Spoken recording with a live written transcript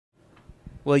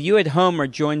Well, you at home are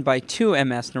joined by two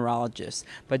MS neurologists,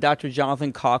 by Dr.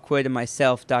 Jonathan Calkwood and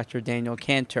myself, Dr. Daniel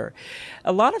Kantor.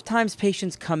 A lot of times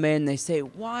patients come in and they say,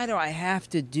 why do I have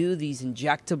to do these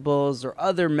injectables or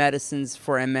other medicines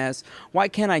for MS? Why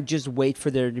can't I just wait for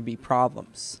there to be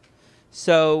problems?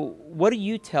 So what do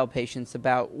you tell patients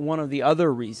about one of the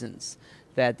other reasons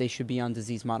that they should be on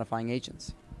disease-modifying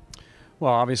agents?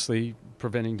 Well, obviously,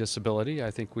 preventing disability. I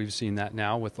think we've seen that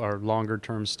now with our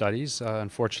longer-term studies.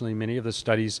 Unfortunately, many of the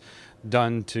studies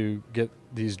done to get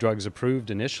these drugs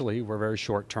approved initially were very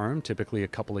short-term, typically a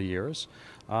couple of years.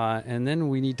 And then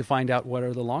we need to find out what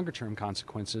are the longer-term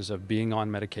consequences of being on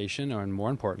medication, and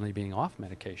more importantly, being off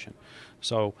medication.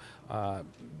 So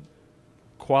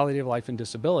quality of life and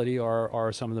disability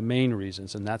are some of the main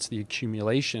reasons, and that's the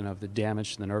accumulation of the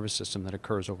damage to the nervous system that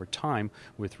occurs over time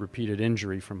with repeated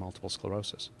injury from multiple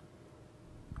sclerosis.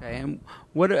 Okay, and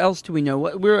what else do we know?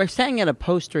 We're standing at a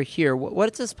poster here.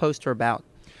 What is this poster about?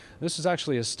 This is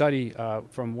actually a study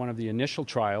from one of the initial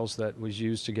trials that was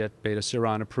used to get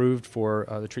beta-seron approved for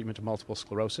the treatment of multiple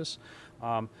sclerosis.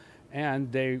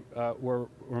 And they were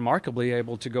remarkably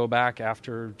able to go back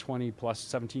after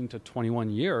 17 to 21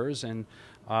 years and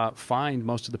find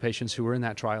most of the patients who were in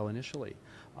that trial initially.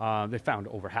 They found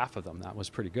over half of them. That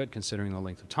was pretty good considering the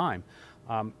length of time.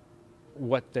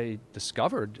 What they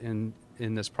discovered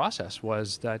in this process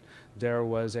was that there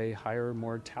was a higher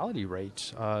mortality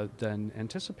rate than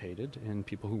anticipated in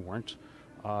people who weren't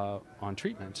on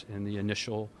treatment in the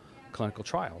initial clinical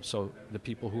trial. So the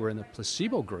people who were in the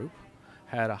placebo group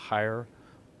had a higher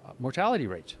mortality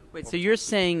rate. Wait, so you're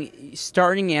saying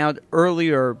starting out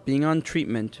earlier, being on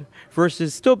treatment,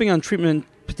 versus still being on treatment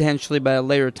potentially by a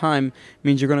later time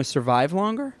means you're going to survive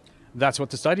longer? That's what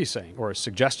the study's saying, or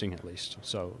suggesting at least.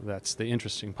 So that's the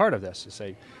interesting part of this, is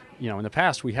say, in the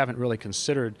past we haven't really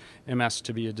considered MS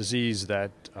to be a disease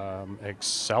that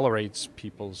accelerates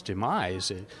people's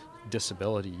demise.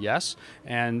 Disability, yes,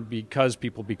 and because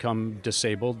people become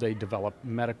disabled, they develop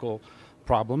medical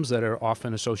problems that are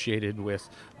often associated with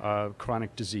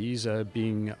chronic disease,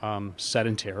 being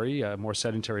sedentary, a more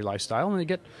sedentary lifestyle, and they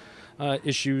get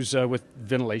issues with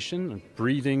ventilation, and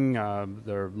breathing,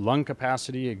 their lung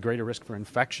capacity, a greater risk for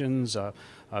infections.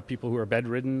 People who are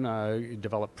bedridden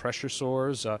develop pressure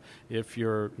sores. If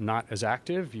you're not as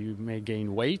active, you may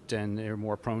gain weight and you're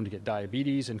more prone to get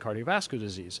diabetes and cardiovascular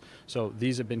disease. So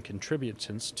these have been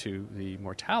contributors to the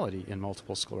mortality in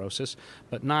multiple sclerosis,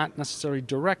 but not necessarily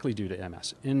directly due to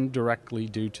MS, indirectly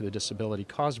due to the disability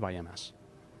caused by MS.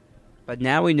 But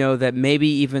now we know that maybe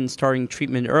even starting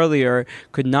treatment earlier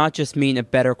could not just mean a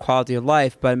better quality of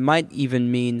life, but might even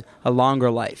mean a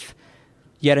longer life.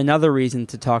 Yet another reason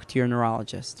to talk to your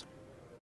neurologist.